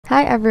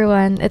Hi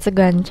everyone, it's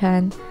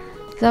Gwen-chan.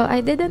 So I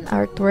did an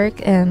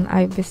artwork in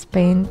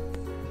iBisPaint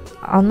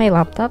on my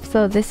laptop.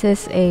 So this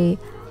is a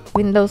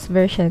Windows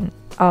version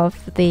of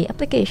the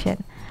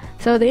application.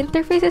 So the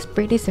interface is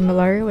pretty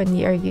similar when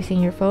you are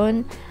using your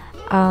phone,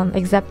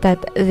 except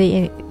that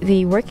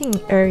the working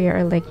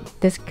area, or like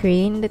the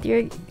screen that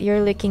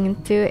you're looking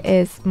into,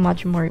 is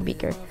much more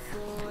bigger.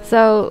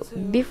 So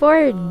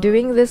before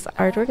doing this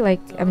artwork,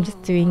 like I'm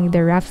just doing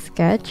the rough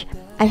sketch,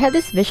 I had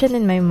this vision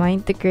in my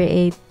mind to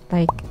create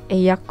like a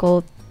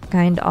Yakult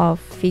kind of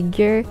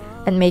figure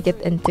and make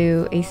it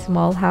into a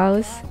small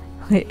house,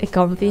 a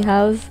comfy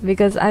house,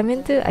 because I'm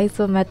into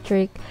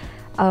isometric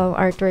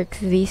artworks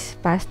these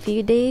past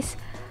few days.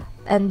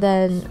 And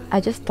then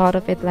I just thought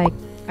of it like,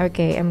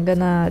 okay, I'm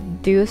gonna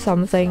do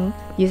something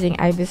using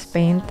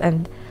iBisPaint.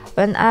 And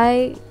when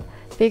I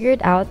figured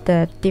out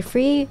that the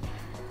free,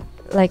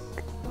 like,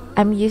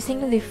 I'm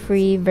using the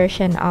free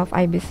version of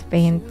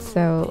iBisPaint,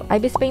 so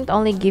iBisPaint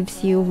only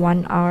gives you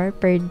 1 hour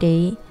per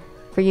day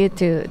for you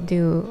to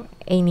do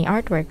any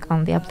artwork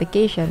on the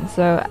application.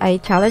 So I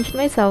challenged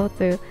myself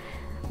to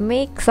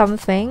make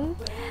something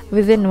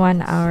within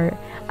 1 hour.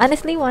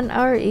 Honestly, 1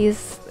 hour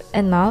is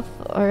enough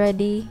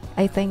already,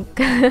 I think.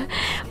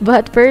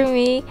 But for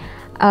me,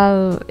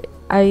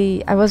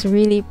 I was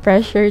really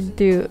pressured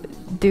to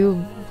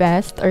do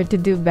best, or to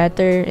do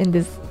better in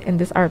this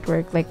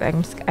artwork. Like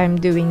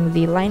I'm doing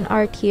the line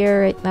art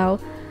here right now.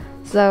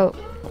 So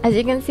as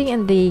you can see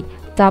in the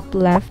top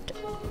left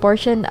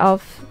portion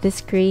of the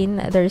screen,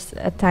 there's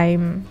a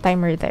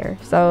timer there.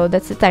 So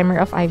that's the timer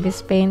of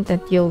iBisPaint,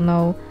 that you'll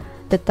know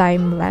the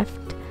time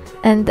left.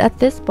 And at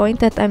this point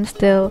that I'm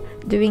still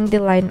doing the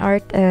line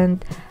art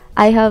and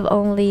I have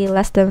only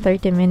less than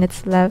 30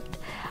 minutes left,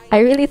 I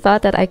really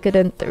thought that I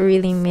couldn't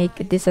really make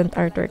a decent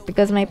artwork,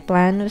 because my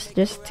plan was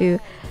just to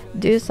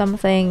do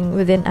something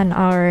within an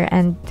hour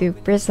and to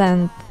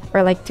present,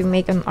 or like to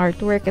make an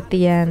artwork at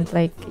the end,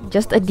 like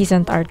just a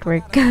decent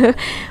artwork.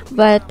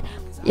 But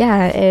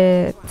yeah,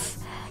 it's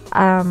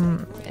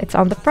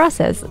on the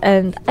process,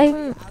 and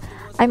I'm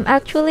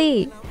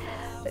actually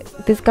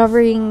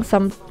discovering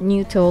some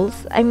new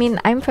tools. I mean,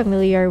 I'm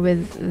familiar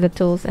with the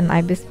tools in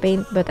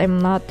iBisPaint, but I'm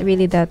not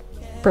really that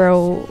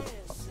pro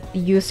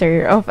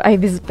user of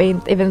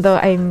iBisPaint, even though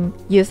I'm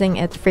using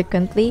it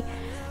frequently.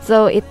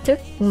 So it took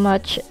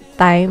much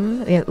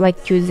time,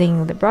 like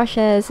choosing the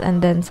brushes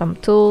and then some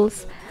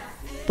tools.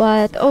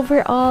 But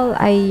overall,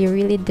 I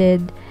really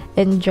did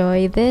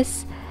enjoy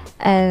this,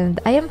 and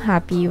I am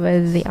happy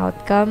with the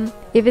outcome,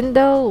 even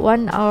though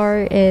 1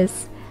 hour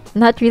is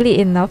not really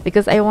enough,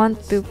 because I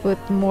want to put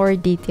more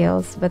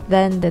details. But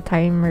then the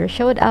timer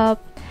showed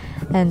up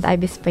and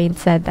iBisPaint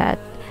said that,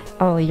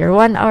 oh, your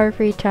 1 hour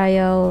free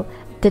trial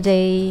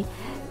today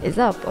is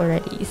up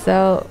already.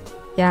 So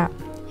yeah,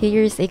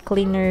 here's a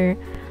cleaner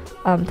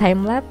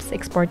time lapse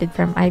exported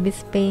from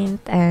iBisPaint,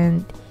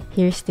 and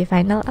here's the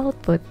final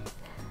output.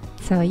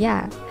 So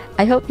yeah,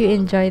 I hope you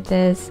enjoyed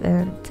this,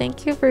 and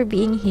thank you for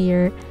being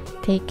here.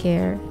 Take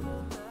care.